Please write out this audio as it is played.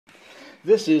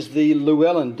This is the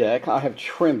Llewellyn deck. I have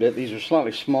trimmed it. These are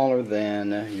slightly smaller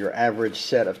than your average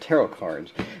set of tarot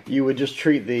cards. You would just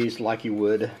treat these like you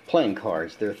would playing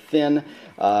cards. They're thin,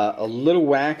 a little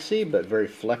waxy, but very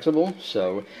flexible.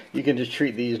 So you can just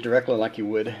treat these directly like you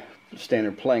would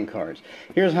standard playing cards.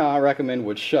 Here's how I recommend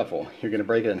would shuffle. You're going to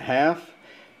break it in half,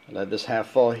 let this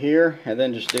half fall here, and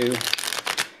then just do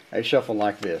a shuffle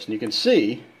like this. And you can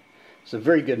see it's a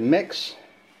very good mix.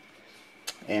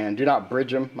 And do not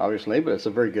bridge them, obviously, but it's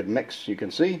a very good mix, you can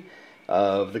see,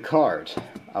 of the cards.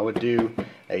 I would do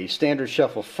a standard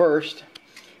shuffle first.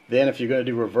 Then if you're going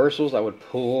to do reversals, I would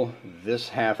pull this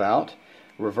half out,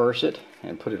 reverse it,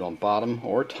 and put it on bottom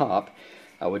or top.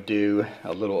 I would do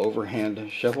a little overhand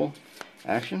shuffle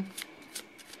action.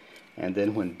 And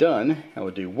then when done, I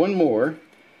would do one more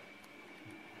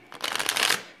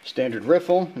standard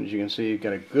riffle. As you can see, you've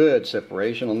got a good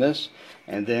separation on this,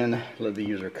 and then let the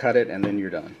user cut it, and then you're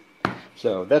done.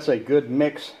 So that's a good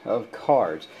mix of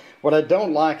cards. What I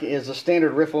don't like is a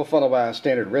standard riffle followed by a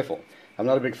standard riffle. I'm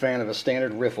not a big fan of a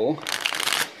standard riffle,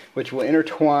 which will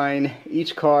intertwine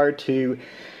each card to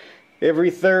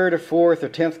every third or fourth or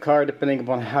 10th card, depending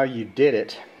upon how you did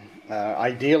it.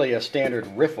 Ideally, a standard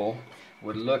riffle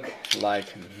would look like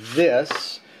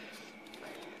this.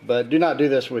 But do not do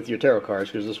this with your tarot cards,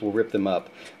 because this will rip them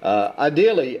up.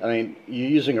 Ideally, I mean, you're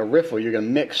using a riffle, you're going to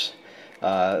mix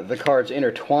the cards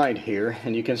intertwined here,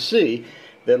 and you can see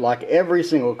that like every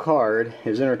single card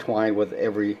is intertwined with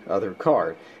every other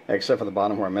card, except for the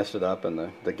bottom where I messed it up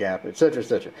and the gap, etc.,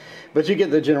 etc. But you get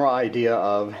the general idea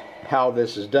of how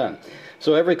this is done.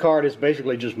 So every card is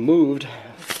basically just moved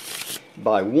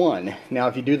by one. Now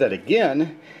if you do that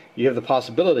again, you have the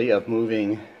possibility of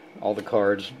moving all the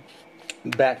cards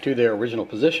back to their original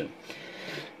position,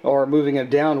 or moving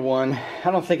it down one. I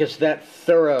don't think it's that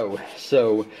thorough.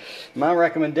 So my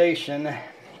recommendation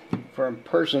from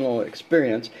personal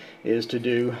experience is to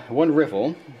do one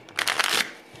riffle. As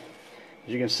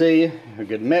you can see, a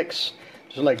good mix.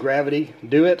 Just let gravity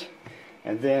do it,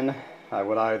 and then I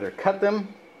would either cut them,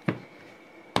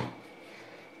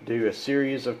 do a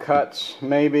series of cuts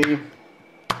maybe,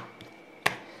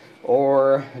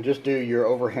 or just do your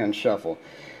overhand shuffle.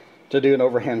 To do an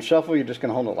overhand shuffle, you're just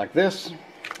going to hold it like this.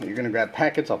 You're going to grab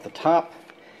packets off the top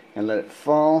and let it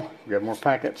fall. Grab more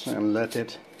packets and let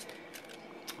it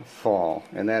fall.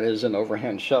 And that is an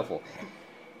overhand shuffle.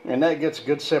 And that gets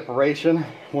good separation.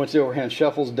 Once the overhand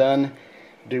shuffle's done,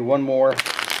 do one more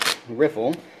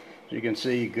riffle. You can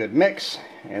see good mix,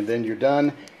 and then you're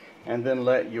done. And then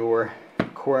let your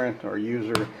querent or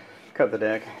user cut the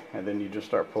deck, and then you just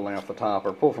start pulling off the top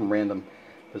or pull from random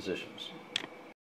positions.